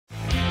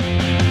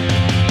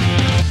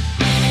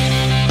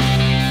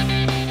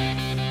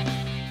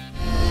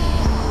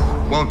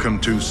Welcome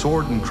to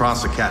Sword and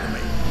Cross Academy.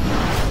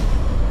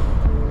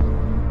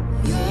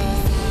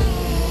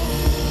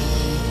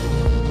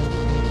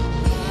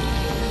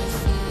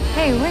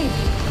 Hey, wait.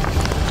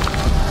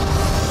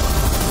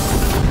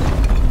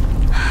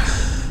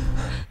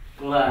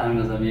 Olá,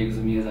 meus amigos e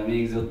minhas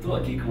amigas, eu tô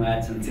aqui com a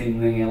Edson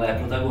Tsemen, ela é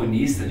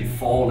protagonista de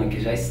Fallen, que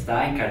já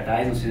está em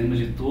cartaz nos cinemas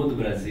de todo o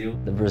Brasil.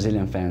 The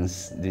Brazilian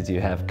fans, did you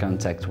have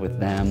contact with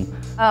them?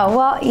 Oh,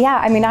 well, yeah,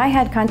 I mean, I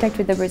had contact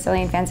with the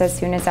Brazilian fans as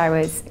soon as I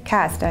was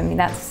cast. I mean,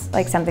 that's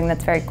like something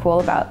that's very cool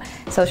about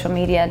social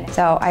media.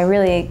 So I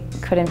really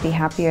couldn't be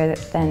happier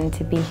than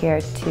to be here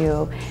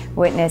to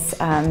witness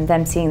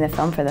them seeing the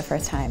film for the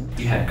first time.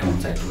 You had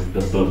contact with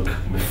the book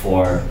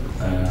before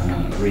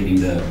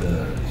reading the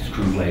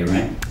screenplay,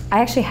 right? I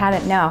actually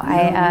hadn't. No,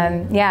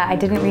 I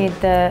didn't read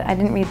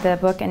the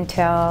book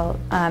until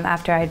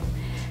after I'd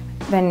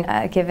been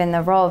given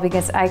the role,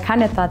 because I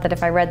kind of thought that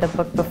if I read the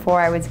book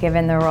before I was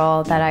given the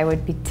role that I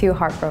would be too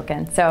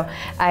heartbroken. So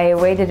I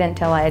waited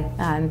until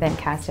I'd been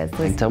cast as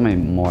Lucy. Tell me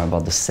more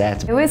about the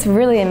set. It was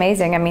really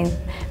amazing. I mean,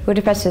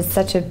 Budapest is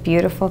such a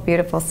beautiful,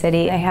 beautiful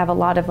city. I have a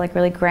lot of like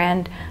really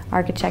grand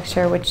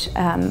architecture, which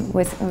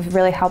was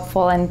really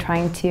helpful in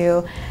trying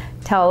to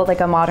tell like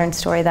a modern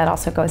story that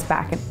also goes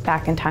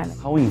back in time.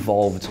 How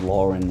involved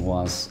Lauren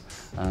was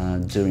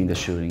during the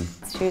shooting?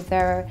 She was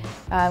there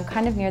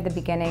kind of near the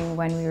beginning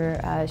when we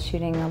were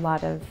shooting a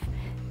lot of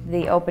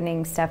the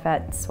opening stuff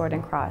at Sword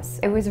and Cross.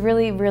 It was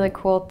really, really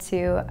cool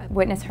to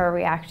witness her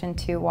reaction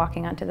to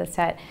walking onto the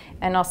set,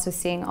 and also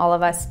seeing all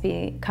of us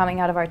be coming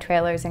out of our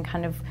trailers and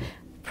kind of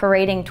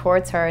parading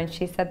towards her, and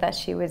she said that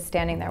she was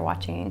standing there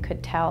watching and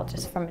could tell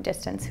just from a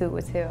distance who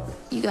was who.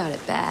 You got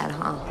it bad,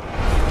 huh?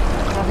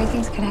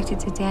 Everything's connected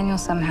to Daniel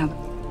somehow.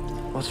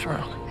 What's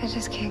wrong? I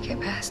just can't get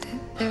past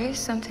it. There is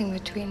something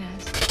between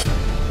us.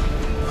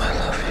 I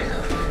love you.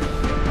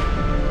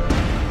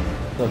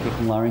 Estou aqui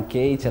com Lauren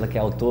Kate, ela que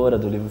é autora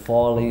do livro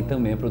Fallen e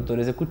também é produtora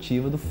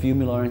executiva do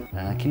filme, Lauren.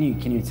 Can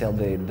you tell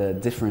the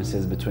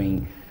differences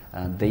between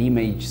the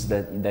images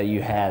that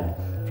you had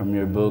from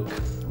your book,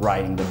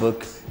 writing the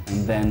book,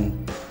 and then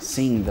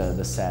seeing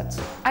the set?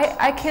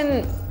 I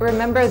can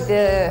remember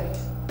the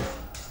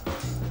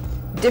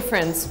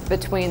difference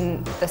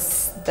between the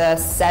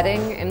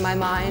setting in my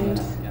mind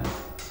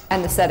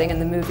and the setting in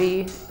the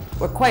movie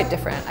were quite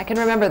different. I can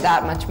remember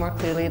that much more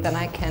clearly than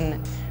I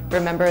can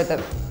remember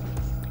the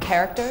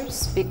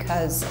characters,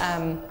 because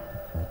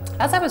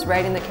as I was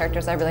writing the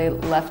characters, I really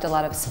left a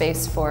lot of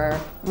space for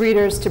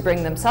readers to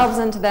bring themselves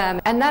into them.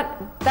 And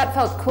that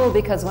felt cool,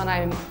 because when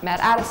I met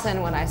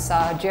Addison, when I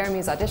saw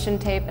Jeremy's audition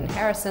tape and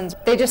Harrison's,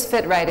 they just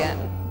fit right in.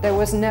 There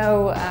was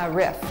no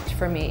rift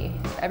for me.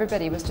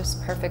 Everybody was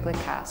just perfectly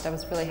cast. I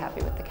was really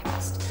happy with the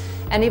cast.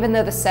 And even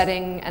though the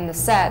setting and the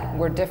set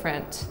were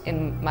different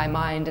in my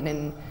mind and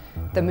in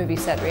the movie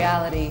set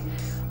reality,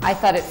 I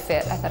thought it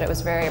fit. I thought it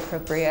was very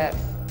appropriate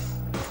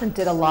and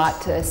did a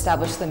lot to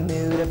establish the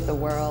mood of the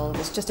world.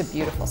 It's just a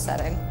beautiful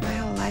setting. My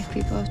whole life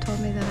people have told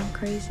me that I'm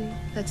crazy.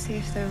 Let's see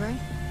if they're right.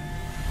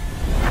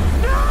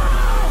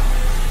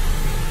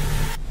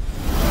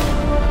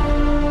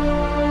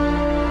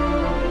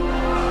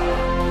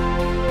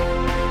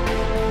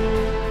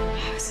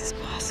 How is this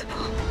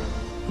possible?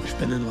 We've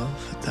been in love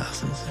for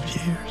thousands of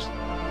years.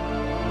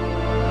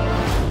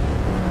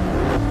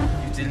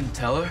 You didn't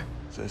tell her?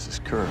 There's this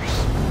curse.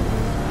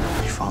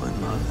 You fall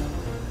in love,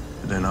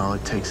 and then all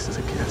it takes is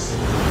a kiss,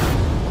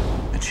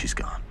 and she's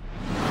gone.